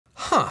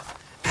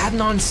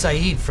Adnan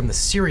Syed from the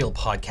Serial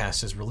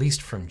podcast is released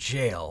from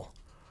jail.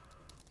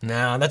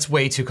 Nah, that's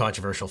way too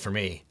controversial for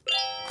me.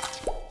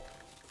 Hello?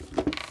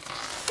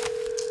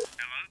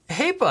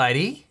 Hey,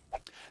 buddy.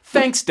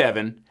 Thanks,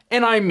 Devin,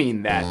 and I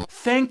mean that.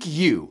 Thank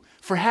you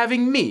for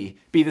having me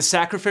be the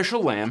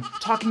sacrificial lamb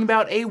talking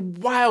about a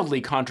wildly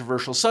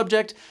controversial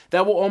subject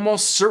that will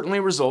almost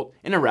certainly result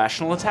in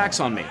irrational attacks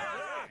on me.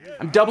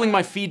 I'm doubling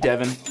my fee,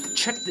 Devin.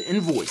 Check the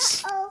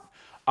invoice.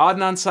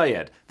 Adnan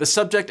Syed, the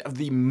subject of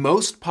the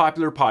most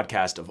popular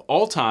podcast of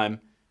all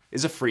time,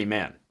 is a free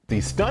man. The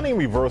stunning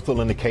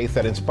reversal in the case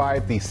that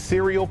inspired the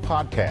Serial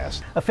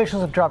podcast.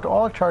 Officials have dropped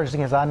all charges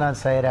against Adnan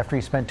Syed after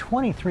he spent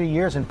 23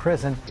 years in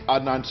prison.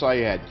 Adnan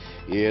Syed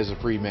is a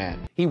free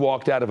man. He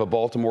walked out of a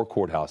Baltimore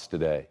courthouse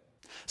today.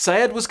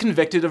 Syed was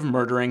convicted of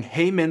murdering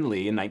Hae Min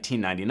Lee in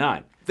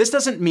 1999. This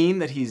doesn't mean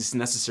that he's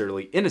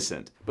necessarily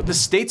innocent, but the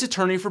state's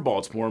attorney for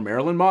Baltimore,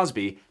 Marilyn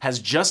Mosby, has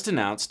just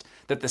announced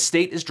that the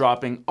state is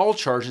dropping all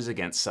charges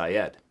against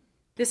Syed.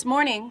 This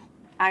morning,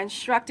 I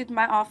instructed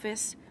my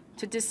office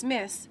to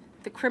dismiss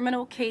the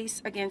criminal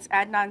case against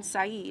Adnan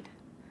Syed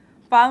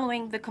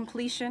following the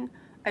completion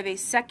of a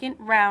second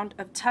round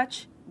of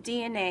touch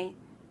DNA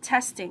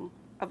testing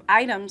of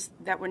items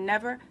that were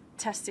never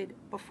tested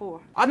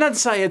before. Adnan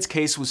Syed's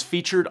case was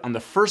featured on the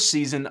first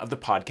season of the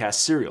podcast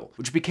Serial,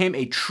 which became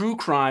a true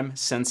crime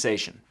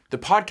sensation. The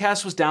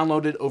podcast was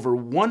downloaded over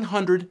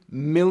 100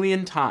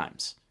 million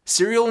times.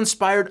 Serial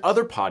inspired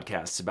other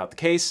podcasts about the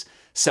case,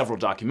 several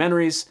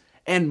documentaries,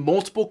 and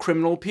multiple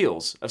criminal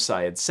appeals of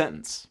Syed's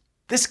sentence.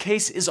 This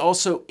case is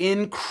also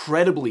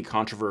incredibly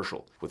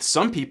controversial, with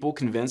some people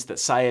convinced that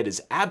Syed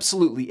is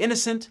absolutely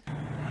innocent.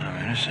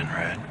 I'm innocent,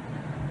 Red.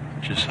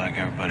 Just like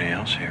everybody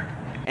else here.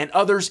 And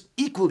others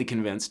equally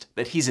convinced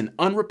that he's an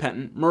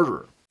unrepentant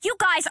murderer. You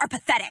guys are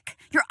pathetic.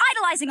 You're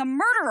idolizing a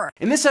murderer.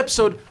 In this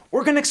episode,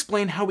 we're going to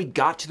explain how we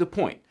got to the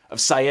point of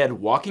Syed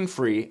walking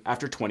free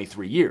after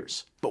 23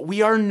 years. But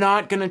we are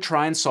not going to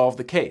try and solve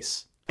the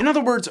case. In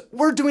other words,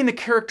 we're doing the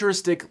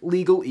characteristic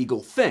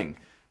Legaleagle thing,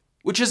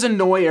 which is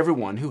annoy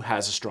everyone who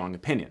has a strong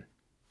opinion.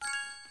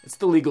 It's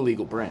the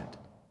Legaleagle brand.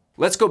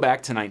 Let's go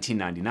back to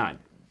 1999.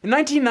 In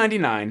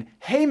 1999,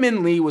 Hae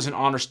Min Lee was an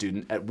honor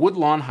student at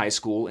Woodlawn High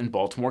School in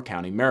Baltimore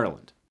County,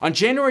 Maryland. On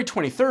January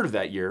 23rd of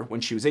that year,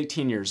 when she was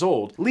 18 years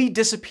old, Lee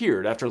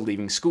disappeared after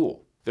leaving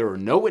school. There were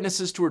no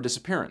witnesses to her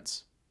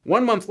disappearance.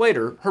 1 month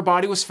later, her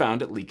body was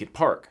found at Leacock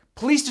Park.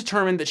 Police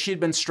determined that she had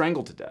been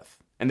strangled to death,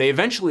 and they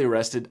eventually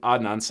arrested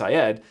Adnan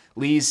Syed,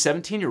 Lee's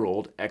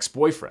 17-year-old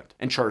ex-boyfriend,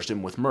 and charged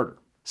him with murder.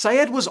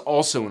 Syed was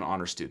also an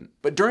honor student,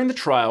 but during the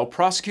trial,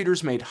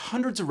 prosecutors made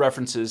hundreds of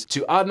references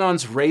to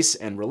Adnan's race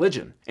and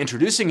religion,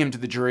 introducing him to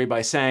the jury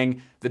by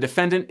saying the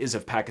defendant is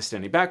of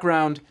Pakistani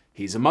background,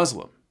 he's a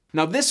Muslim.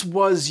 Now, this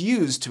was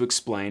used to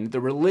explain the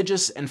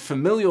religious and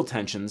familial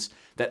tensions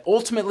that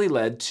ultimately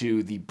led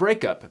to the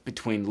breakup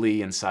between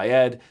Lee and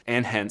Syed,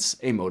 and hence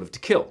a motive to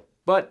kill.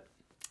 But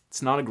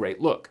it's not a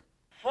great look.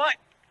 What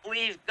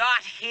we've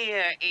got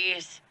here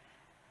is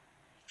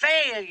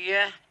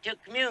failure to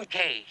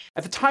communicate.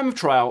 At the time of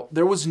trial,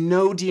 there was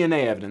no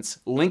DNA evidence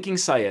linking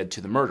Syed to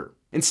the murder.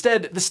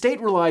 Instead, the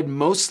state relied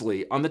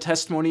mostly on the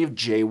testimony of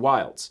Jay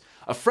Wilds,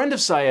 a friend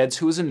of Syed's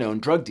who was a known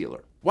drug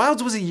dealer.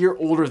 Wilds was a year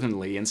older than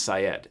Lee and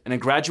Syed, and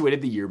had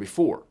graduated the year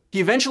before. He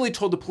eventually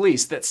told the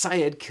police that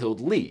Syed killed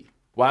Lee.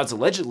 Wilds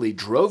allegedly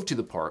drove to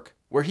the park,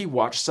 where he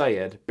watched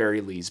Syed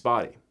bury Lee's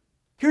body.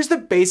 Here's the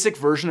basic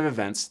version of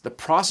events the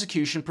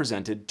prosecution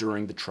presented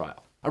during the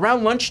trial.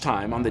 Around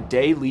lunchtime on the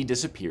day Lee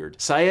disappeared,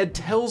 Syed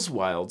tells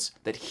Wilds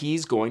that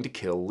he's going to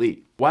kill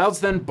Lee. Wilds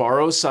then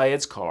borrows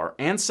Syed's car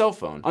and cell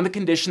phone on the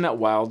condition that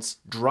Wilds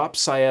drops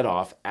Syed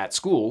off at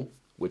school,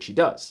 which he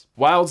does.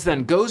 Wilds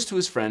then goes to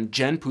his friend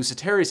Jen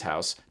Pusateri's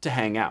house to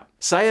hang out.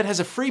 Syed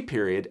has a free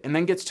period and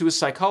then gets to his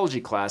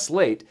psychology class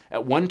late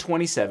at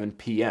 1:27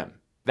 p.m.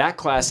 That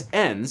class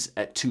ends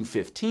at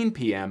 2:15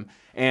 p.m.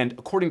 and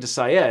according to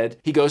Syed,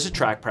 he goes to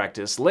track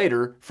practice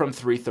later from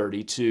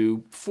 3:30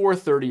 to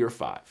 4:30 or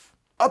 5.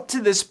 Up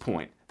to this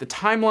point, the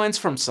timelines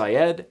from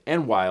Syed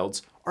and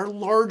Wilds are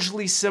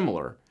largely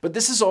similar, but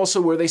this is also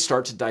where they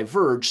start to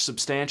diverge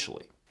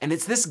substantially. And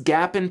it's this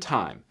gap in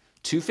time,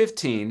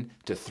 2:15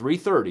 to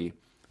 3:30,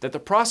 that the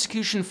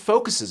prosecution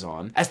focuses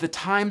on as the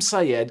time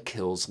Syed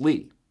kills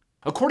Lee.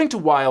 According to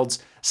Wilds,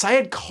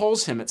 Syed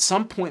calls him at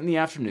some point in the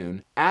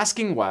afternoon,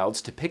 asking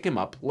Wilds to pick him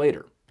up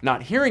later.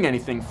 Not hearing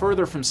anything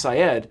further from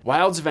Syed,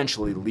 Wilds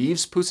eventually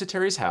leaves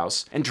Pusateri's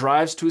house and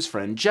drives to his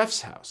friend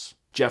Jeff's house.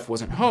 Jeff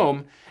wasn't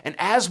home, and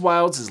as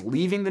Wilds is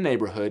leaving the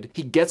neighborhood,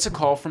 he gets a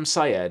call from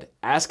Syed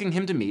asking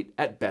him to meet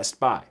at Best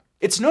Buy.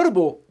 It's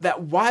notable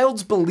that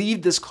Wilds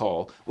believed this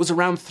call was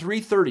around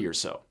 3:30 or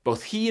so.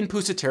 Both he and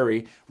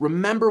Pusateri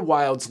remember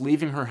Wilds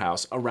leaving her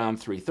house around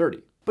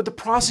 3:30. But the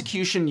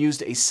prosecution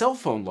used a cell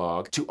phone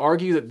log to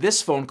argue that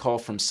this phone call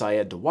from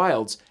Syed to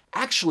Wilds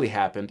actually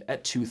happened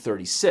at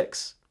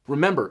 2:36.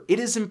 Remember, it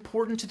is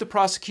important to the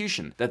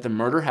prosecution that the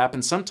murder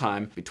happened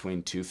sometime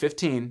between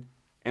 2:15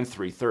 and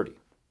 3:30.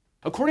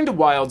 According to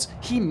Wilds,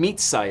 he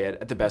meets Syed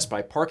at the Best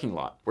Buy parking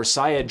lot, where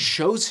Syed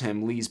shows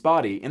him Lee's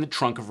body in the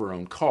trunk of her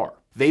own car.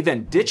 They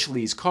then ditch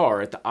Lee's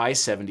car at the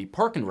I-70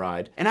 park and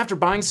ride, and after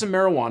buying some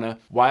marijuana,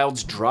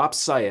 Wilds drops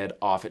Syed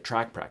off at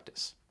track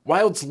practice.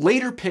 Wilds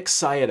later picks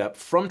Syed up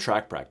from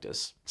track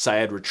practice.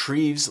 Syed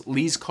retrieves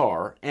Lee's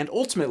car, and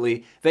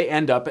ultimately, they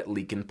end up at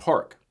Leakin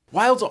Park.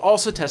 Wilds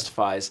also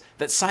testifies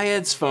that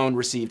Syed's phone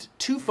received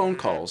 2 phone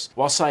calls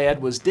while Syed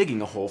was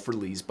digging a hole for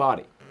Lee's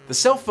body. The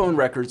cell phone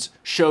records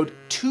showed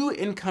 2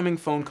 incoming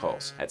phone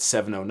calls at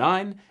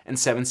 7:09 and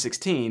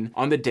 7:16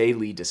 on the day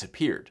Lee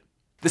disappeared.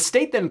 The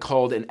state then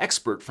called an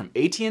expert from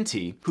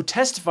AT&T who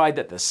testified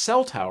that the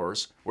cell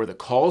towers where the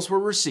calls were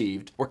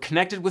received were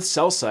connected with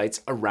cell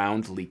sites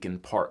around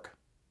Leakin Park.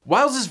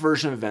 Wilds'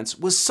 version of events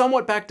was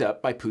somewhat backed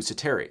up by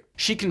Pusateri.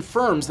 She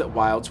confirms that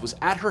Wilds was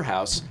at her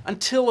house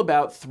until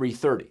about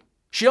 3:30.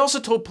 She also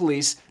told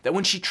police that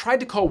when she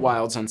tried to call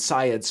Wilds on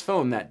Syed's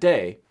phone that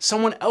day,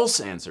 someone else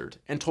answered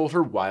and told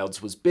her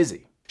Wilds was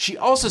busy. She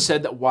also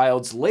said that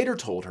Wilds later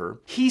told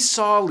her he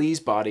saw Lee's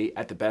body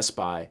at the Best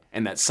Buy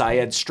and that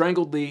Syed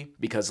strangled Lee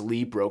because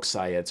Lee broke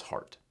Syed's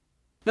heart.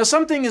 Now,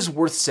 something is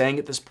worth saying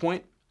at this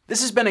point.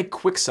 This has been a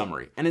quick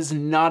summary and is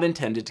not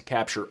intended to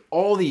capture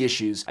all the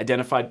issues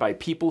identified by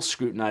people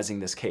scrutinizing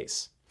this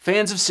case.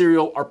 Fans of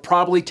Serial are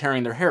probably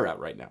tearing their hair out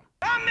right now.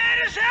 I'm mad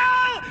as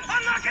hell!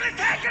 I'm not gonna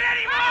take it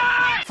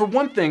anymore! For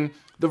one thing,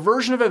 the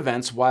version of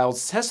events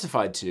Wilds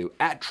testified to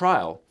at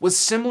trial was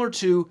similar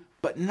to,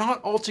 but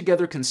not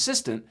altogether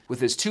consistent with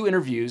his 2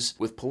 interviews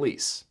with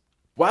police.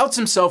 Wilds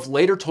himself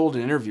later told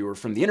an interviewer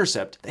from The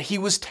Intercept that he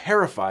was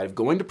terrified of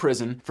going to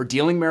prison for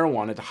dealing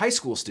marijuana to high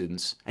school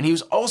students, and he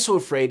was also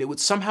afraid it would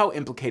somehow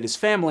implicate his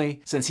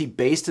family since he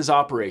based his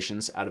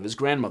operations out of his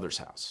grandmother's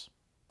house.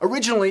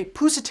 Originally,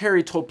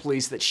 Pusateri told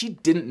police that she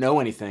didn't know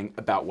anything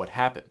about what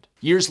happened.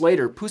 Years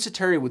later,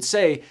 Pusateri would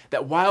say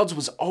that Wilds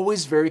was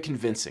always very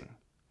convincing.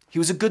 He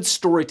was a good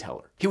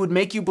storyteller. He would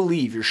make you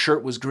believe your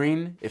shirt was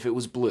green if it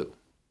was blue.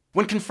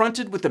 When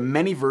confronted with the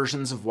many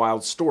versions of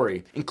Wilds'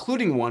 story,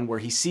 including one where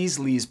he sees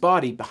Lee's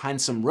body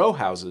behind some row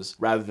houses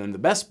rather than the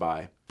Best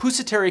Buy,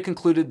 Pusateri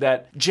concluded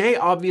that Jay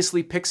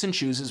obviously picks and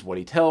chooses what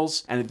he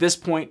tells, and at this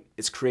point,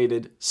 it's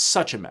created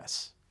such a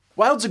mess.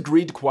 Wilds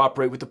agreed to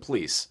cooperate with the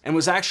police and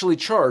was actually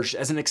charged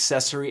as an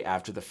accessory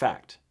after the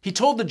fact. He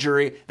told the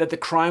jury that the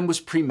crime was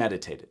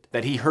premeditated,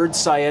 that he heard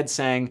Syed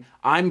saying,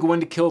 "I'm going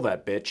to kill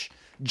that bitch,"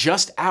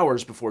 just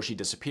hours before she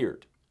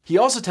disappeared. He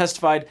also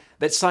testified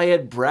that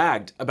Syed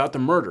bragged about the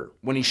murder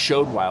when he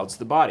showed Wilds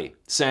the body,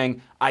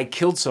 saying, "I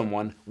killed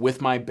someone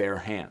with my bare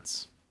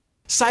hands."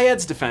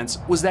 Syed's defense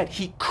was that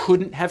he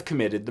couldn't have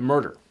committed the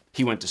murder.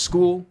 He went to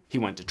school, he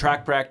went to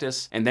track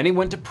practice, and then he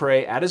went to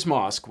pray at his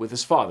mosque with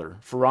his father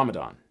for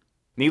Ramadan.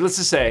 Needless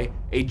to say,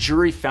 a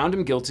jury found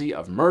him guilty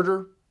of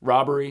murder,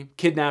 robbery,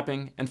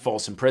 kidnapping, and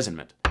false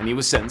imprisonment, and he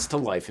was sentenced to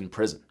life in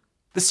prison.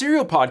 The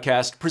Serial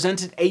podcast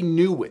presented a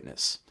new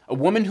witness, a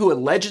woman who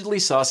allegedly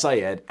saw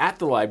Syed at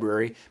the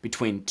library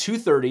between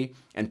 2:30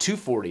 and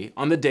 2:40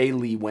 on the day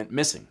Lee went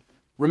missing.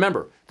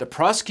 Remember, the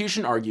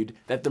prosecution argued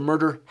that the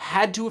murder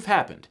had to have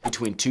happened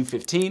between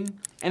 2:15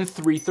 and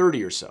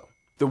 3:30 or so.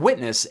 The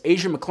witness,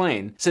 Asia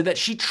McLean, said that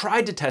she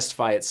tried to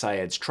testify at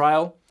Syed's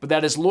trial, but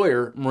that his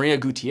lawyer, Maria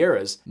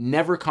Gutierrez,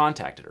 never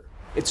contacted her.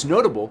 It's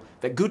notable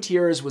that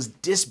Gutierrez was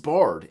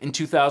disbarred in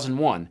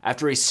 2001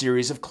 after a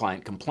series of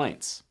client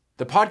complaints.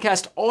 The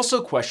podcast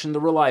also questioned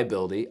the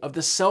reliability of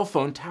the cell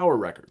phone tower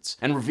records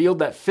and revealed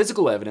that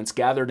physical evidence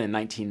gathered in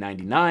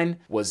 1999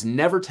 was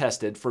never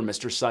tested for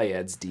Mr.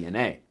 Syed's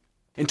DNA.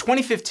 In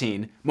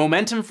 2015,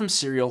 momentum from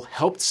Serial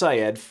helped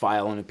Syed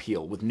file an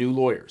appeal with new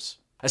lawyers.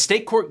 A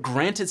state court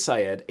granted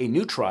Syed a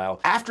new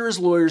trial after his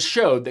lawyers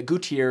showed that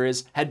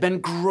Gutierrez had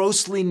been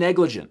grossly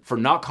negligent for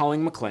not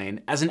calling McLean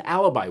as an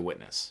alibi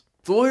witness.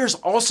 The lawyers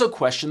also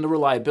questioned the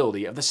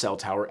reliability of the cell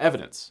tower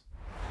evidence.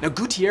 Now,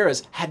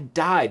 Gutierrez had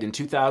died in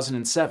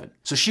 2007,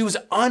 so she was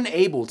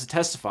unable to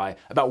testify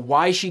about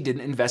why she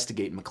didn't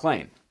investigate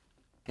McLean.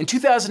 In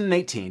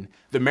 2018,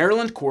 the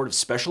Maryland Court of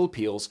Special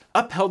Appeals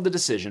upheld the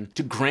decision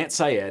to grant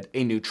Syed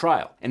a new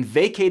trial and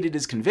vacated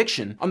his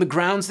conviction on the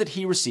grounds that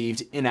he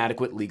received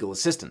inadequate legal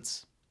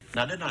assistance.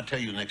 Now, didn't I tell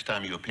you the next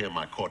time you appear in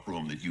my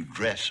courtroom that you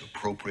dress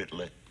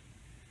appropriately?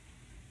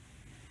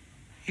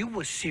 You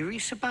were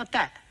serious about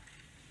that?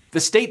 The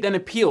state then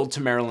appealed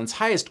to Maryland's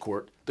highest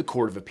court, the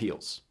Court of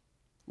Appeals.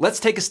 Let's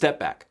take a step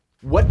back.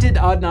 What did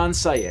Adnan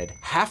Syed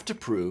have to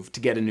prove to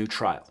get a new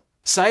trial?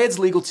 Syed's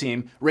legal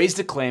team raised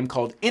a claim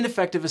called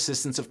ineffective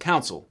assistance of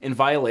counsel in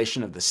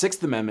violation of the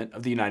 6th Amendment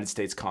of the United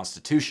States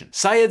Constitution.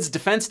 Syed's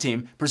defense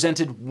team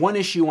presented one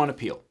issue on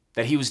appeal,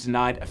 that he was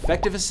denied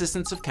effective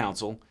assistance of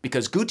counsel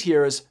because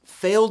Gutierrez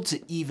failed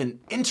to even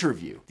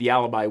interview the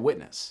alibi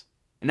witness.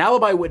 An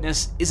alibi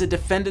witness is a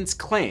defendant's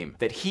claim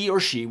that he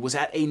or she was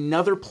at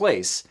another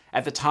place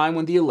at the time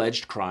when the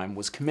alleged crime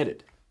was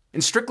committed. In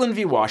Strickland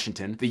v.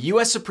 Washington, the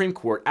U.S. Supreme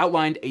Court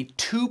outlined a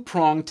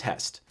 2-pronged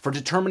test for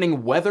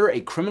determining whether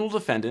a criminal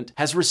defendant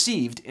has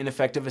received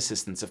ineffective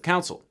assistance of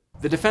counsel.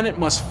 The defendant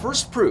must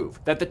first prove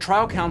that the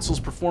trial counsel's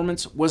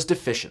performance was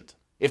deficient.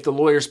 If the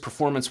lawyer's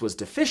performance was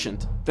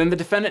deficient, then the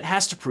defendant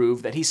has to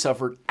prove that he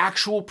suffered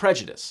actual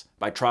prejudice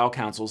by trial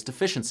counsel's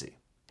deficiency.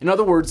 In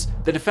other words,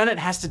 the defendant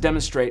has to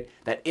demonstrate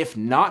that if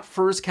not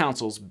for his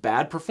counsel's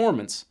bad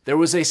performance, there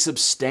was a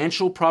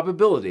substantial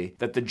probability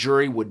that the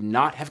jury would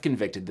not have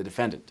convicted the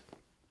defendant.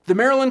 The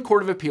Maryland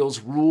Court of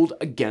Appeals ruled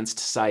against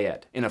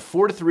Syed in a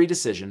 4-3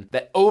 decision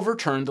that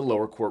overturned the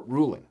lower court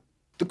ruling.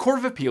 The Court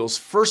of Appeals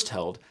first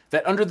held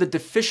that under the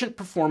deficient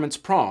performance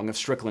prong of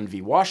Strickland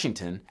v.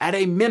 Washington, at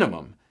a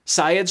minimum,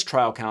 Syed's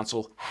trial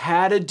counsel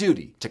had a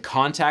duty to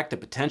contact a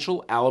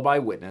potential alibi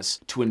witness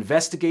to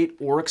investigate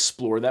or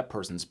explore that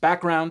person's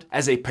background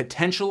as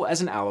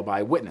an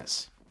alibi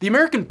witness. The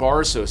American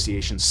Bar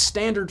Association's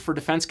standard for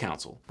defense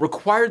counsel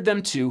required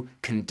them to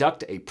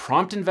conduct a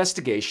prompt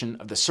investigation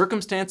of the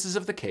circumstances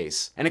of the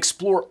case and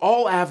explore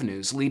all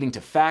avenues leading to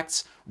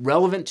facts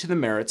relevant to the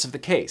merits of the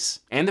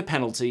case and the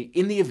penalty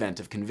in the event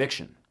of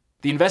conviction.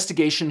 The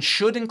investigation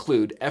should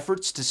include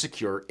efforts to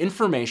secure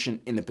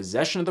information in the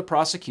possession of the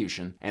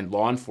prosecution and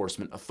law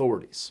enforcement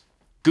authorities.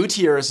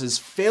 Gutierrez's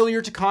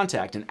failure to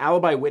contact an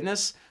alibi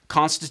witness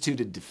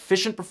constituted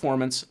deficient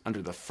performance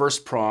under the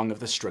first prong of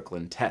the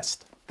Strickland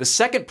test. The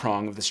second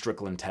prong of the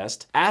Strickland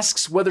test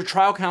asks whether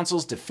trial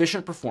counsel's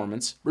deficient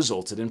performance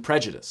resulted in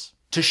prejudice.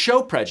 To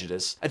show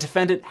prejudice, a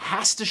defendant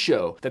has to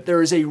show that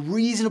there is a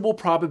reasonable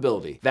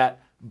probability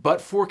that,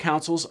 but for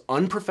counsel's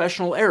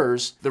unprofessional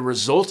errors, the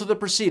result of the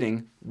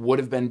proceeding would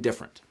have been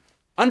different.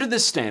 Under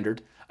this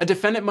standard, a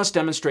defendant must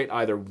demonstrate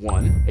either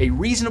 1, a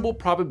reasonable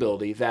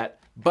probability that,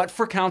 but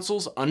for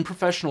counsel's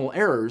unprofessional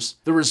errors,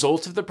 the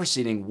result of the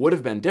proceeding would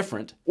have been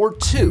different, or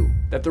 2,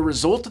 that the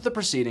result of the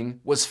proceeding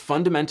was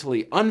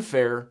fundamentally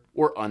unfair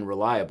or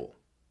unreliable.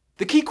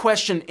 The key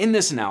question in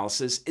this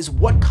analysis is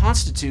what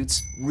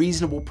constitutes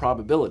reasonable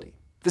probability.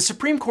 The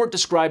Supreme Court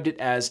described it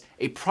as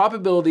a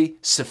probability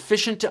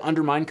sufficient to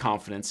undermine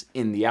confidence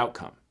in the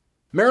outcome.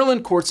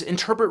 Maryland courts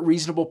interpret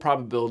reasonable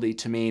probability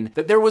to mean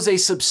that there was a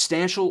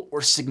substantial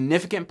or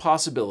significant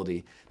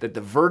possibility that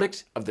the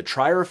verdict of the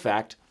trier of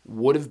fact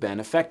would have been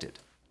affected.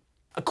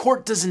 A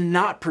court does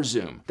not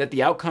presume that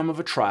the outcome of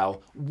a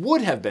trial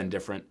would have been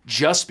different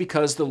just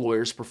because the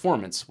lawyer's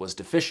performance was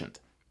deficient.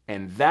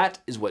 And that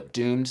is what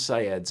doomed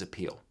Syed's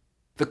appeal.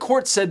 The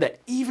court said that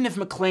even if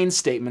McLean's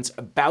statements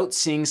about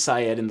seeing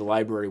Syed in the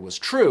library was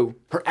true,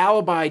 her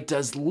alibi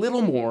does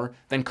little more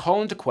than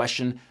call into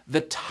question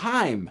the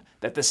time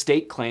that the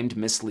state claimed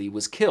Miss Lee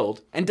was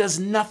killed, and does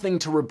nothing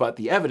to rebut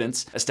the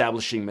evidence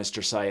establishing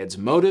Mr. Syed's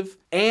motive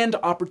and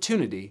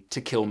opportunity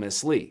to kill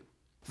Miss Lee.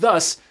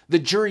 Thus, the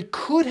jury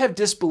could have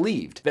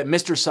disbelieved that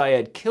Mr.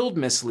 Syed killed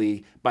Miss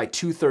Lee by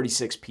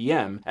 2:36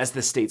 p.m., as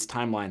the state's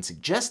timeline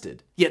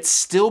suggested, yet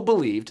still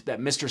believed that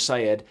Mr.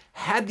 Syed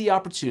had the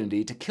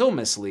opportunity to kill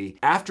Miss Lee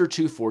after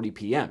 2:40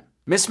 p.m.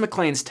 Miss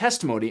McLean's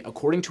testimony,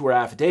 according to her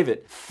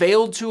affidavit,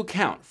 failed to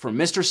account for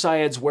Mr.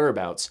 Syed's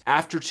whereabouts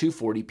after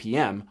 2:40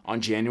 p.m.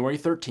 on January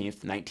 13,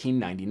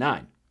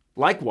 1999.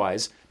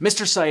 Likewise,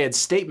 Mr. Syed's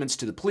statements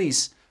to the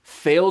police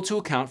failed to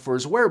account for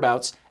his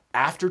whereabouts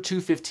after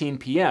 2:15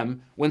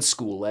 p.m. when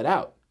school let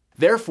out.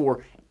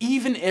 Therefore,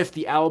 even if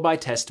the alibi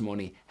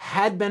testimony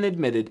had been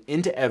admitted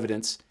into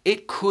evidence,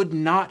 it could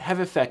not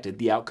have affected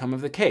the outcome of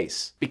the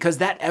case, because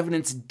that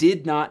evidence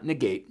did not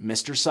negate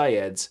Mr.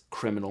 Syed's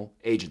criminal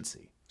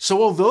agency.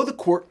 So although the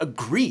court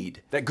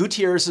agreed that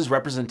Gutierrez's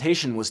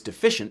representation was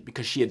deficient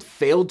because she had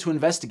failed to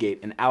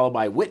investigate an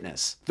alibi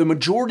witness, the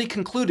majority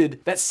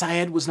concluded that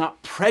Syed was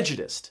not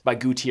prejudiced by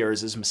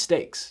Gutierrez's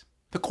mistakes.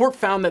 The court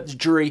found that the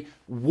jury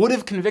would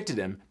have convicted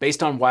him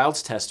based on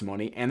Wild's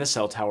testimony and the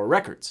cell tower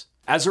records.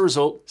 As a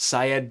result,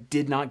 Syed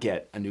did not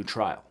get a new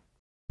trial.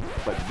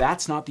 But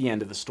that's not the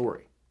end of the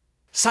story.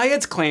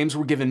 Syed's claims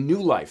were given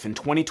new life in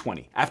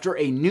 2020 after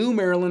a new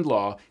Maryland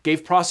law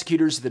gave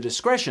prosecutors the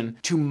discretion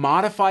to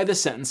modify the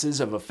sentences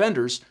of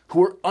offenders who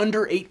were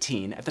under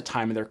 18 at the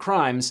time of their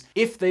crimes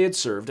if they had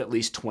served at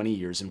least 20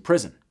 years in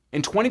prison.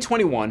 In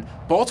 2021,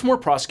 Baltimore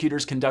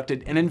prosecutors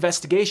conducted an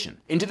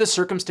investigation into the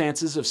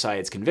circumstances of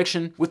Syed's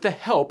conviction with the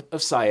help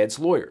of Syed's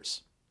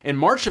lawyers. In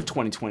March of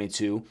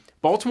 2022,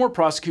 Baltimore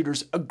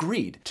prosecutors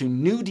agreed to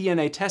new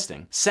DNA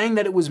testing, saying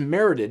that it was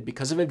merited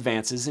because of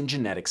advances in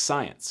genetic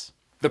science.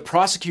 The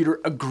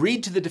prosecutor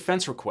agreed to the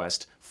defense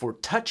request for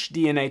touch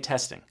DNA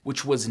testing,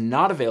 which was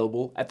not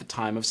available at the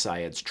time of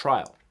Syed's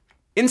trial.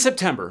 In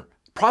September,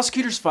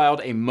 prosecutors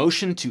filed a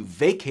motion to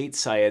vacate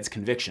Syed's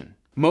conviction.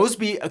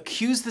 Mosby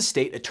accused the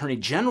state attorney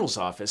general's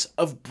office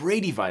of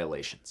Brady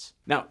violations.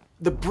 Now,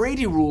 the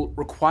Brady rule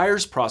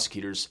requires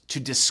prosecutors to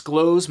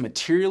disclose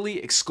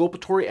materially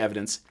exculpatory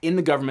evidence in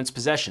the government's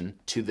possession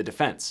to the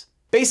defense.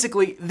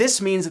 Basically,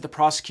 this means that the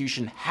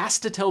prosecution has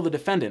to tell the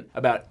defendant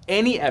about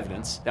any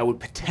evidence that would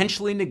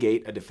potentially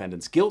negate a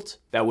defendant's guilt,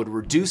 that would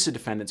reduce a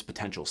defendant's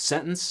potential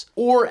sentence,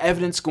 or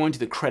evidence going to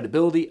the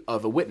credibility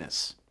of a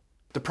witness.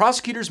 The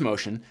prosecutor's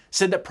motion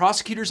said that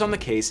prosecutors on the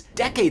case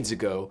decades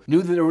ago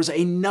knew that there was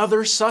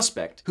another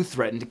suspect who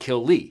threatened to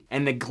kill Lee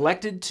and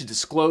neglected to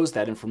disclose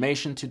that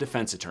information to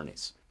defense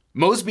attorneys.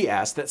 Mosby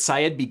asked that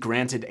Syed be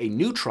granted a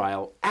new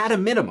trial at a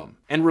minimum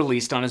and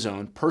released on his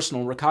own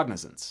personal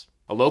recognizance.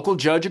 A local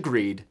judge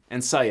agreed,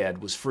 and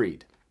Syed was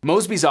freed.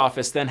 Mosby's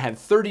office then had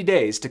 30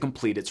 days to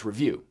complete its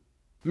review.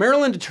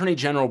 Maryland Attorney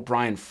General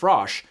Brian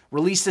Frosh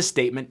released a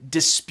statement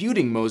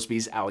disputing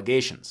Mosby's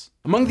allegations.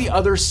 Among the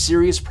other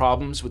serious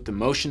problems with the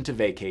motion to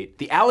vacate,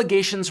 the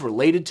allegations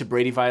related to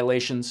Brady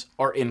violations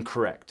are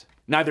incorrect.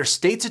 Neither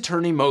state's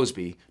attorney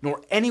Mosby nor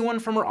anyone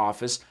from her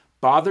office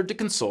bothered to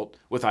consult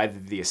with either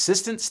the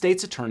assistant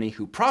state's attorney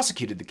who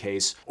prosecuted the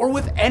case or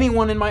with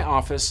anyone in my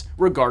office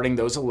regarding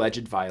those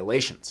alleged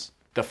violations.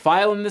 The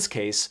file in this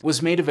case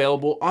was made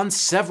available on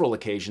several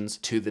occasions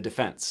to the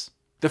defense.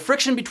 The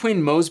friction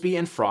between Mosby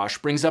and Frosh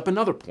brings up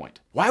another point.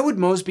 Why would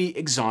Mosby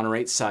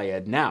exonerate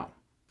Syed now?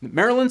 The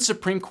Maryland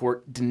Supreme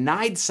Court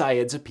denied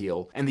Syed's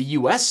appeal, and the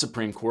US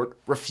Supreme Court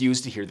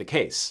refused to hear the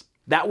case.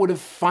 That would have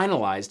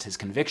finalized his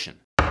conviction.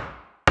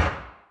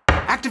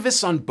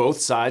 Activists on both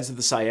sides of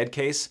the Syed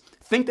case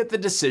think that the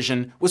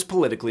decision was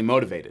politically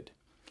motivated.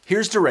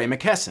 Here's DeRay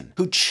McKesson,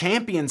 who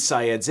championed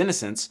Syed's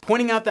innocence,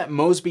 pointing out that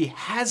Mosby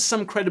has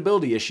some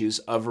credibility issues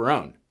of her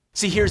own.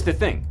 See, here's the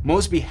thing.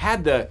 Mosby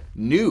had the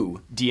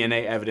new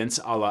DNA evidence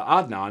a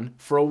la Adnan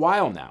for a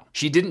while now.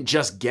 She didn't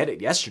just get it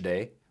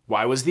yesterday.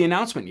 Why was the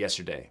announcement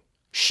yesterday?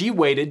 She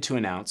waited to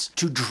announce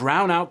to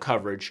drown out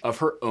coverage of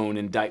her own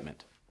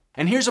indictment.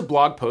 And here's a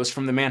blog post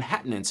from the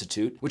Manhattan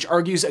Institute, which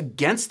argues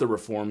against the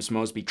reforms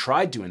Mosby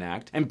tried to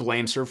enact and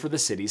blames her for the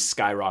city's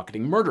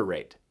skyrocketing murder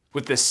rate.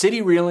 With the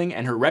city reeling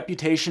and her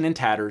reputation in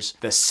tatters,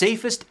 the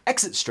safest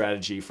exit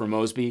strategy for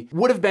Mosby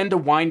would have been to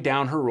wind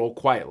down her role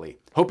quietly,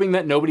 hoping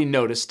that nobody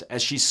noticed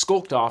as she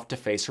skulked off to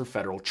face her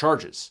federal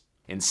charges.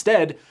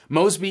 Instead,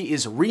 Mosby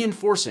is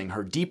reinforcing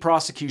her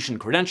deprosecution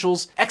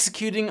credentials,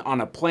 executing on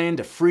a plan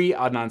to free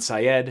Adnan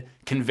Syed,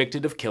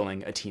 convicted of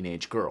killing a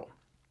teenage girl.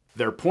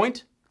 Their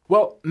point?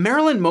 Well,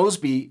 Marilyn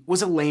Mosby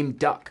was a lame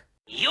duck.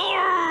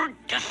 You're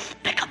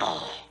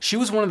despicable. She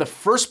was one of the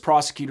first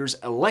prosecutors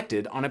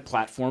elected on a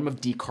platform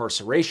of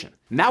decarceration,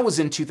 and that was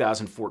in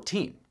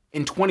 2014.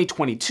 In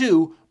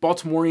 2022,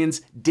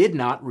 Baltimoreans did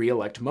not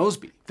re-elect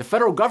Mosby. The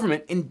federal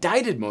government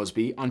indicted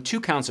Mosby on 2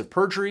 counts of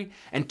perjury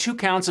and 2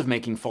 counts of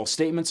making false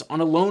statements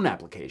on a loan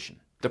application.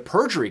 The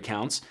perjury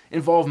counts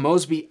involve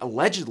Mosby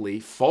allegedly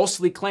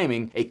falsely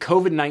claiming a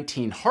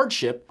COVID-19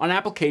 hardship on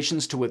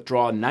applications to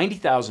withdraw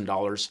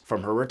 $90,000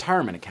 from her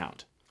retirement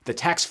account. The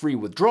tax-free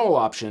withdrawal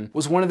option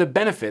was one of the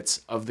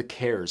benefits of the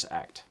CARES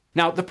Act.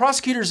 Now, the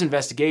prosecutor's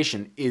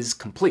investigation is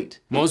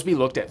complete. Mosby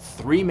looked at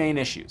 3 main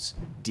issues: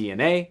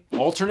 DNA,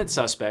 alternate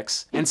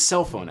suspects, and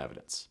cell phone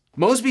evidence.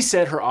 Mosby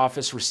said her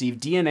office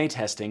received DNA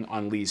testing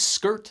on Lee's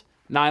skirt,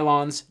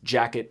 nylons,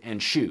 jacket,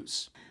 and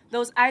shoes.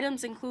 Those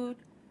items include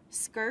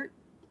skirt,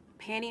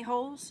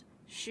 pantyhose,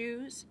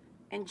 shoes,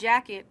 and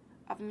jacket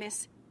of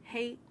Miss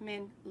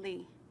Hae-Min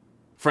Lee.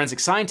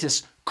 Forensic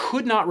scientists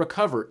could not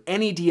recover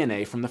any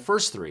DNA from the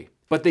first 3,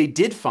 but they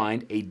did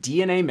find a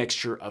DNA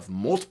mixture of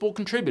multiple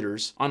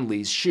contributors on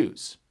Lee's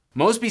shoes.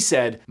 Mosby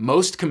said,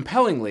 most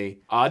compellingly,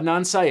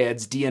 Adnan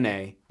Syed's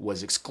DNA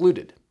was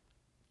excluded.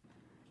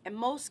 And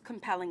most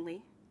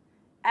compellingly,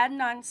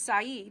 Adnan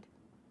Syed,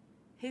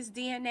 his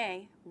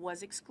DNA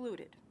was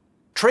excluded.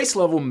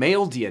 Trace-level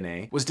male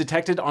DNA was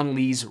detected on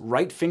Lee's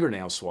right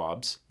fingernail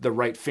swabs, the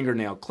right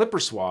fingernail clipper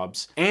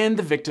swabs, and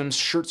the victim's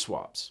shirt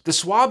swabs. The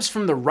swabs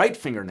from the right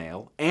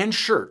fingernail and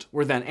shirt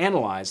were then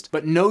analyzed,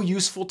 but no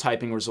useful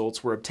typing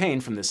results were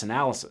obtained from this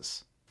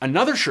analysis.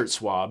 Another shirt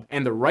swab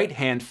and the right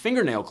hand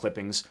fingernail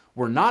clippings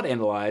were not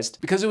analyzed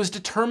because it was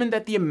determined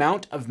that the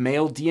amount of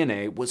male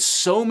DNA was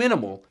so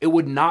minimal it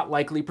would not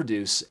likely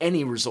produce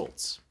any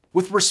results.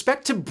 With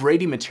respect to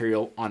Brady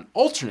material on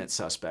alternate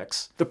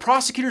suspects, the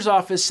prosecutor's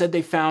office said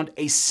they found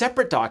a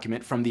separate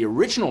document from the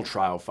original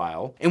trial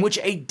file in which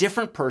a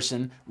different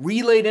person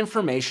relayed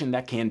information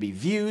that can be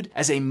viewed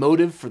as a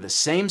motive for the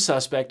same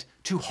suspect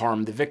to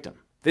harm the victim.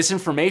 This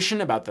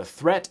information about the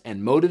threat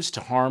and motives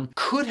to harm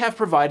could have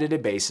provided a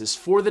basis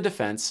for the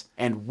defense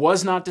and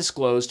was not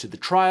disclosed to the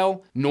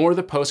trial nor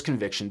the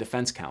post-conviction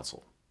defense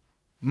counsel.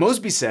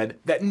 Mosby said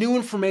that new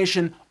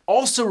information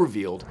also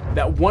revealed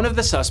that one of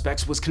the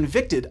suspects was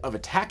convicted of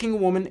attacking a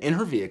woman in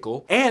her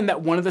vehicle and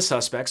that one of the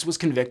suspects was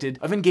convicted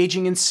of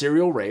engaging in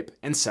serial rape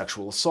and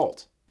sexual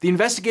assault. The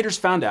investigators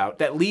found out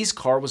that Lee's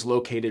car was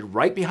located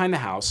right behind the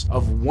house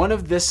of one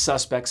of this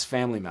suspect's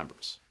family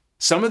members.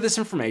 Some of this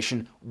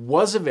information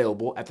was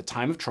available at the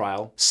time of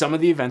trial. Some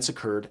of the events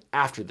occurred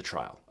after the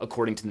trial,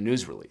 according to the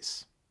news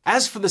release.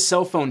 As for the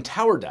cell phone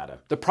tower data,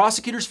 the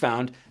prosecutors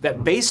found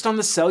that based on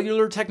the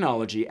cellular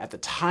technology at the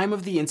time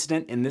of the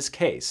incident in this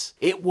case,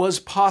 it was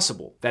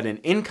possible that an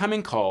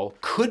incoming call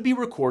could be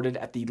recorded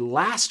at the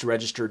last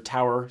registered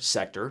tower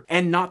sector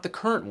and not the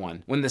current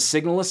one when the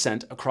signal is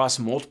sent across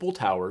multiple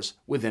towers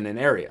within an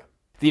area.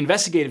 The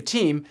investigative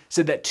team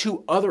said that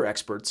 2 other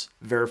experts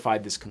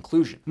verified this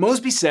conclusion.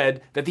 Mosby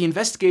said that the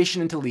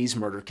investigation into Lee's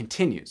murder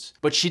continues,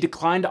 but she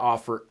declined to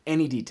offer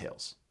any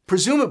details.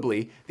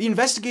 Presumably, the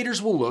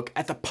investigators will look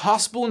at the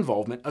possible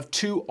involvement of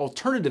 2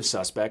 alternative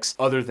suspects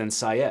other than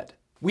Syed.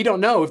 We don't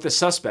know if the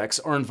suspects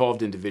are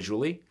involved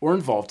individually or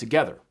involved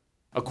together.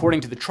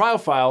 According to the trial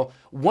file,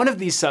 one of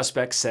these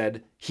suspects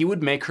said he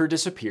would make her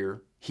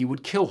disappear, he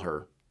would kill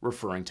her,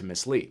 referring to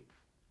Miss Lee.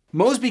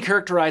 Mosby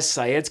characterized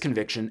Syed's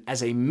conviction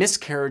as a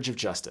miscarriage of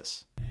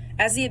justice.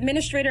 As the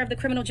administrator of the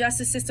criminal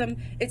justice system,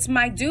 it's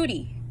my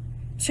duty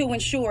to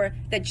ensure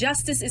that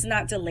justice is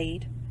not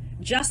delayed,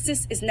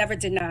 justice is never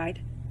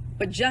denied,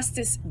 but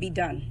justice be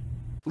done.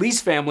 Lee's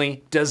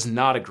family does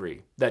not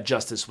agree that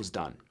justice was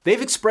done.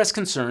 They've expressed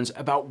concerns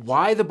about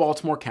why the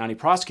Baltimore County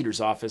Prosecutor's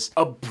Office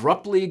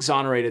abruptly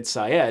exonerated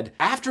Syed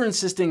after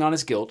insisting on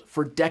his guilt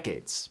for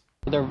decades.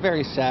 They're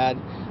very sad.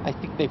 I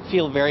think they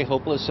feel very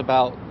hopeless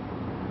about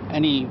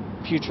any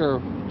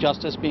future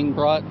justice being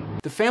brought.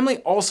 The family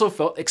also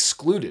felt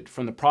excluded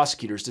from the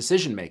prosecutor's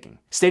decision-making,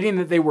 stating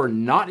that they were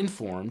not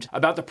informed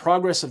about the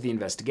progress of the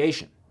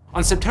investigation.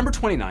 On September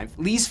 29th,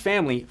 Lee's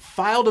family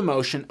filed a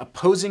motion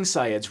opposing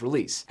Syed's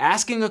release,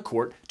 asking a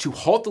court to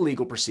halt the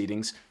legal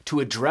proceedings to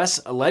address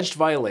alleged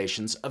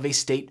violations of a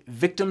state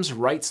victims'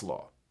 rights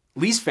law.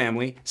 Lee's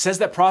family says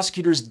that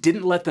prosecutors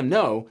didn't let them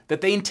know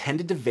that they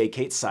intended to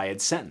vacate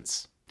Syed's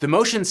sentence. The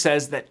motion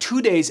says that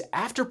 2 days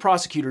after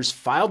prosecutors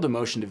filed the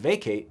motion to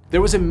vacate, there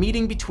was a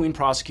meeting between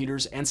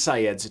prosecutors and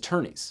Syed's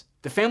attorneys.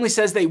 The family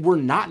says they were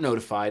not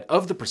notified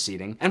of the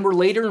proceeding and were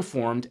later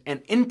informed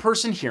an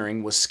in-person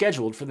hearing was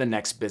scheduled for the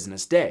next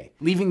business day,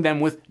 leaving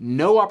them with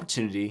no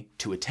opportunity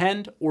to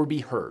attend or be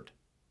heard.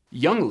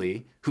 Young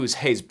Lee, who is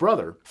Hayes'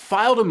 brother,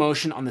 filed a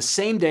motion on the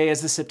same day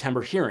as the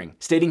September hearing,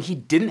 stating he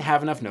didn't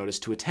have enough notice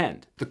to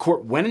attend. The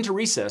court went into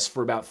recess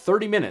for about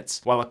 30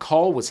 minutes while a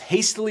call was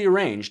hastily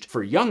arranged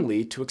for Young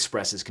Lee to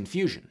express his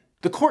confusion.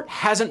 The court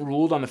hasn't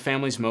ruled on the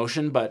family's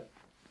motion, but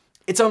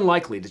it's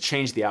unlikely to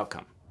change the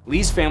outcome.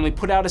 Lee's family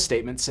put out a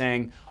statement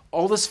saying,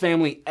 "All this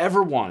family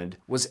ever wanted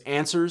was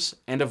answers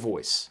and a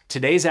voice.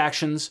 Today's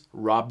actions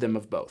robbed them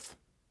of both."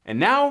 And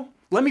now,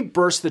 let me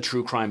burst the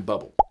true crime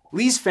bubble.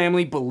 Lee's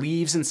family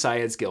believes in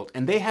Syed's guilt,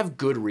 and they have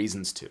good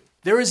reasons to.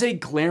 There is a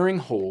glaring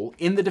hole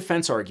in the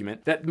defense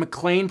argument that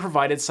McClain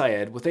provided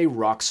Syed with a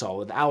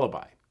rock-solid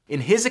alibi.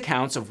 In his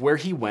accounts of where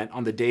he went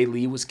on the day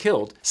Lee was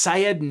killed,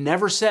 Syed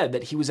never said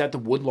that he was at the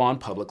Woodlawn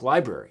Public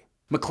Library.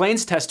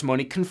 McClain's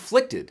testimony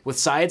conflicted with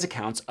Syed's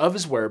accounts of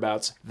his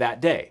whereabouts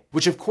that day,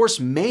 which of course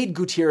made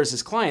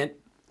Gutierrez's client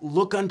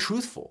look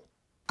untruthful.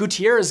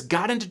 Gutierrez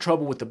got into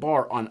trouble with the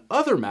bar on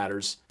other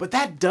matters, but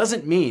that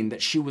doesn't mean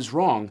that she was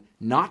wrong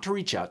not to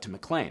reach out to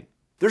McClain.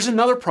 There's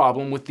another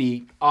problem with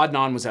the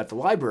Adnan was at the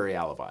library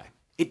alibi.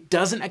 It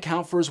doesn't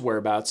account for his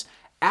whereabouts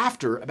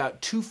after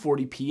about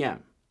 2:40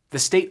 p.m. The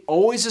state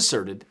always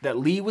asserted that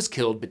Lee was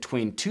killed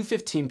between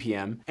 2:15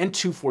 p.m. and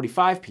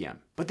 2:45 p.m.,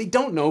 but they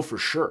don't know for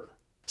sure.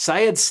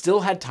 Syed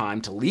still had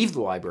time to leave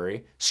the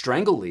library,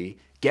 strangle Lee,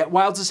 get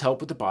Wilds' help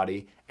with the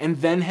body,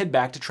 and then head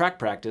back to track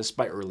practice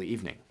by early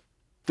evening.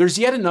 There's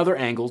yet another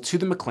angle to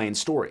the McClain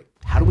story.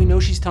 How do we know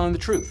she's telling the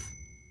truth?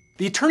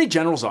 The Attorney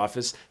General's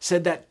office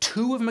said that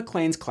 2 of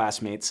McClain's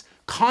classmates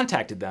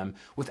contacted them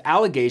with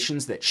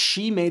allegations that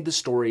she made the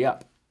story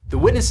up. The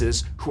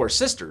witnesses, who are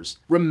sisters,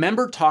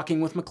 remember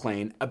talking with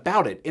McClain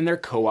about it in their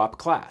co-op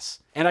class.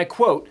 And I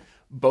quote,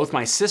 "Both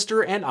my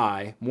sister and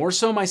I, more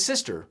so my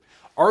sister,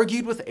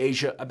 argued with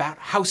Asia about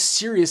how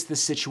serious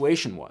this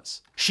situation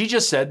was. She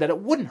just said that it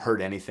wouldn't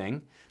hurt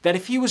anything, that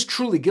if he was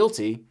truly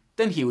guilty,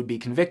 then he would be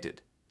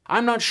convicted.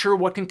 I'm not sure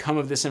what can come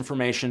of this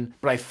information,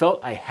 but I felt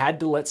I had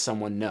to let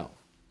someone know."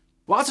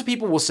 Lots of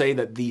people will say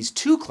that these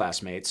 2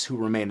 classmates, who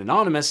remain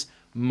anonymous,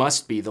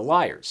 must be the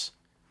liars.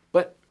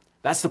 But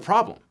that's the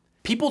problem.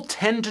 People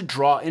tend to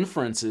draw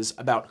inferences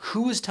about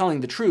who is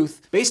telling the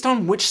truth based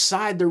on which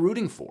side they're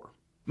rooting for.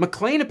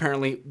 McClain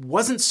apparently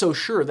wasn't so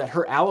sure that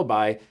her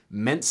alibi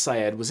meant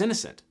Syed was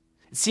innocent.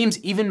 It seems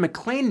even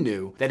McClain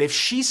knew that if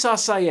she saw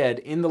Syed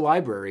in the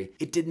library,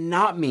 it did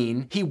not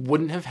mean he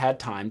wouldn't have had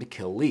time to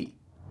kill Lee.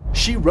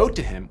 She wrote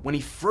to him when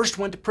he first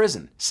went to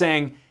prison,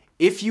 saying,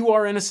 "If you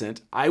are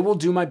innocent, I will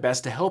do my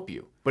best to help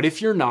you. But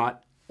if you're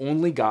not,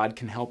 only God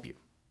can help you."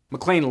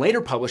 McClain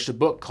later published a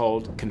book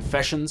called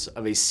Confessions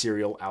of a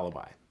Serial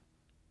Alibi.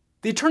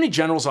 The Attorney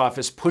General's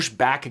office pushed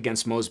back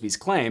against Mosby's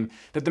claim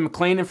that the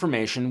McClain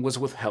information was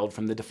withheld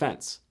from the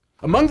defense.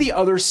 Among the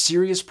other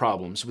serious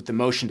problems with the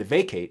motion to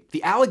vacate,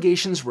 the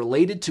allegations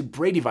related to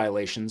Brady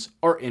violations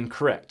are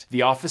incorrect,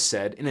 the office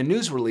said in a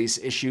news release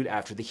issued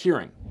after the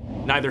hearing.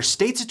 Neither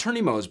State's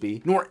Attorney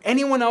Mosby nor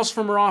anyone else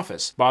from her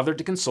office bothered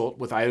to consult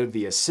with either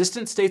the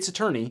Assistant State's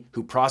Attorney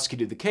who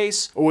prosecuted the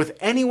case or with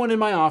anyone in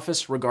my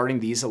office regarding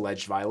these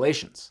alleged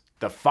violations.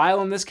 The file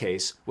in this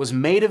case was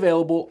made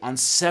available on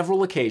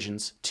several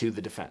occasions to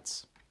the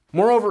defense.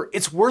 Moreover,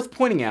 it's worth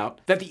pointing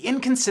out that the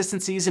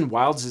inconsistencies in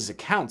Wilds'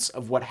 accounts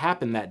of what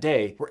happened that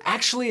day were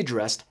actually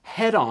addressed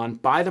head-on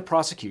by the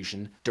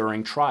prosecution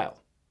during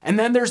trial. And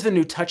then there's the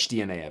new touch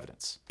DNA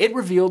evidence. It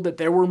revealed that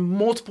there were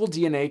multiple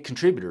DNA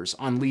contributors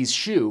on Lee's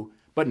shoe,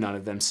 but none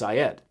of them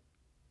Syed.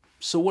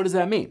 So what does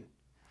that mean?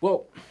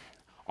 Well,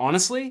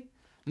 honestly,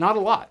 not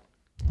a lot.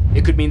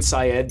 It could mean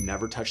Syed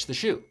never touched the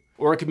shoe.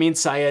 Or it could mean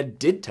Syed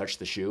did touch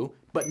the shoe,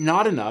 but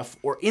not enough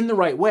or in the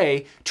right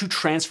way to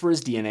transfer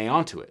his DNA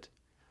onto it.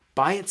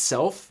 By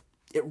itself,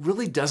 it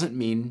really doesn't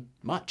mean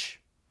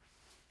much.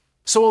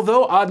 So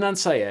although Adnan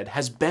Syed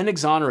has been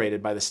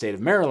exonerated by the state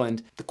of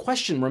Maryland, the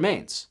question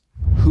remains,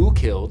 who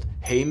killed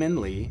Hae Min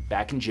Lee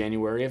back in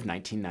January of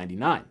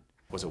 1999?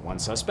 Was it one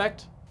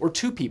suspect or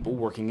two people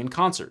working in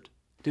concert?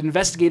 Did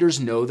investigators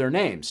know their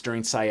names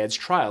during Syed's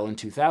trial in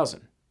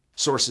 2000?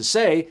 Sources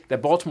say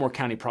that Baltimore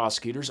County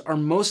prosecutors are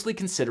mostly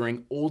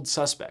considering old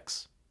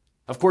suspects.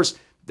 Of course,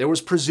 there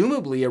was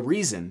presumably a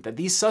reason that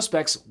these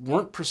suspects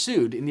weren't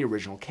pursued in the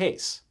original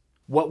case.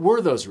 What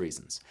were those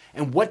reasons?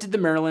 And what did the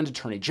Maryland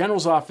Attorney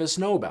General's office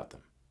know about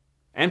them?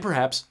 And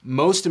perhaps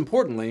most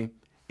importantly,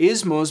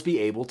 is Mosby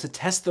able to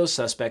test those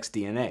suspects'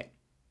 DNA?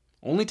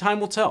 Only time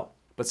will tell,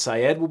 but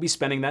Syed will be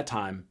spending that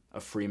time a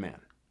free man.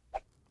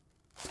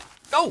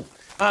 Oh,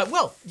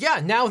 well,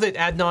 yeah, now that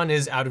Adnan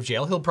is out of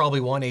jail, he'll probably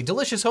want a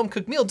delicious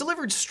home-cooked meal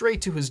delivered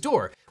straight to his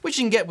door, which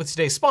you can get with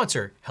today's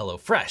sponsor,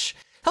 HelloFresh.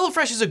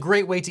 HelloFresh is a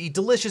great way to eat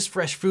delicious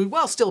fresh food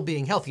while still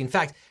being healthy. In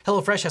fact,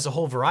 HelloFresh has a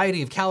whole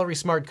variety of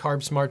calorie-smart,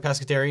 carb-smart,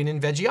 pescatarian,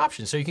 and veggie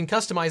options, so you can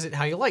customize it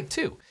how you like,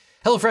 too.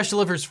 HelloFresh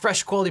delivers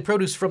fresh quality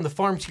produce from the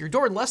farm to your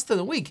door in less than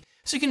a week,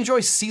 so you can enjoy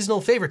seasonal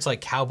favorites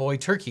like cowboy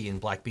turkey and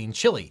black bean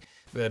chili,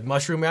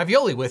 mushroom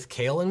ravioli with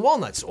kale and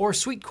walnuts, or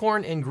sweet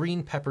corn and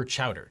green pepper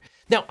chowder.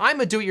 Now,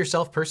 I'm a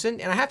do-it-yourself person,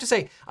 and I have to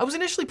say, I was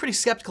initially pretty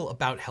skeptical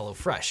about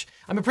HelloFresh.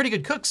 I'm a pretty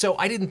good cook, so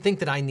I didn't think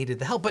that I needed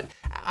the help, but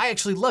I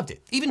actually loved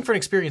it. Even for an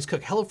experienced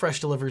cook, HelloFresh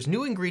delivers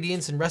new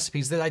ingredients and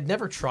recipes that I'd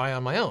never try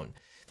on my own.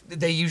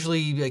 They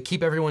usually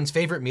keep everyone's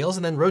favorite meals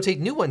and then rotate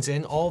new ones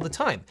in all the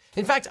time.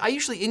 In fact, I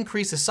usually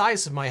increase the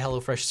size of my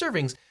HelloFresh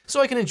servings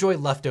so I can enjoy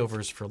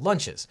leftovers for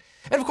lunches.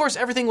 And of course,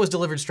 everything was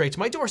delivered straight to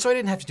my door, so I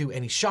didn't have to do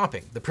any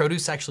shopping. The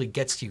produce actually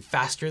gets to you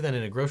faster than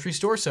in a grocery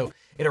store, so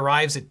it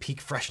arrives at peak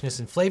freshness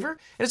and flavor,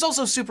 and it's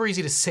also super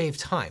easy to save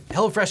time.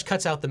 HelloFresh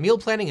cuts out the meal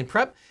planning and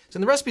prep, so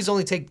the recipes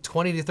only take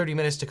 20 to 30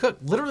 minutes to cook,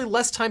 literally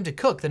less time to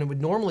cook than it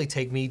would normally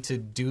take me to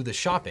do the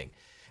shopping.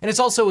 And it's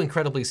also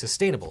incredibly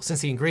sustainable. Since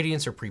the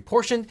ingredients are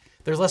pre-portioned,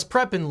 there's less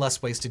prep and less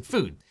wasted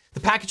food. The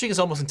packaging is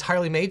almost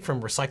entirely made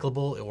from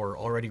recyclable or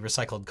already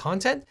recycled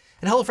content,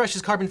 and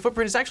HelloFresh's carbon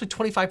footprint is actually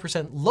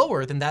 25%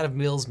 lower than that of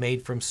meals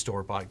made from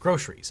store-bought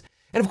groceries.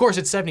 And of course,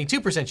 it's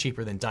 72%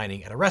 cheaper than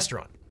dining at a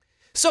restaurant.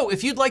 So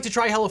if you'd like to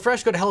try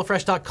HelloFresh, go to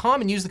HelloFresh.com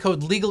and use the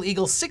code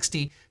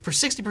Legaleagle60 for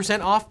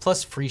 60% off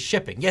plus free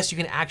shipping. Yes, you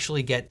can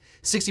actually get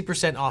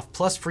 60% off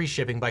plus free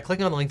shipping by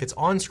clicking on the link that's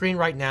on screen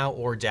right now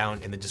or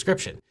down in the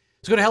description.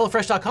 So go to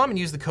HelloFresh.com and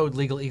use the code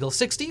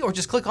Legaleagle60 or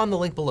just click on the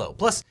link below.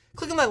 Plus,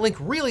 clicking on that link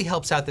really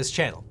helps out this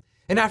channel.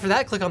 And after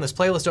that, click on this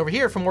playlist over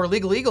here for more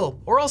Legal Eagle,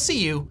 or I'll see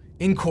you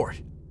in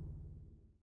court.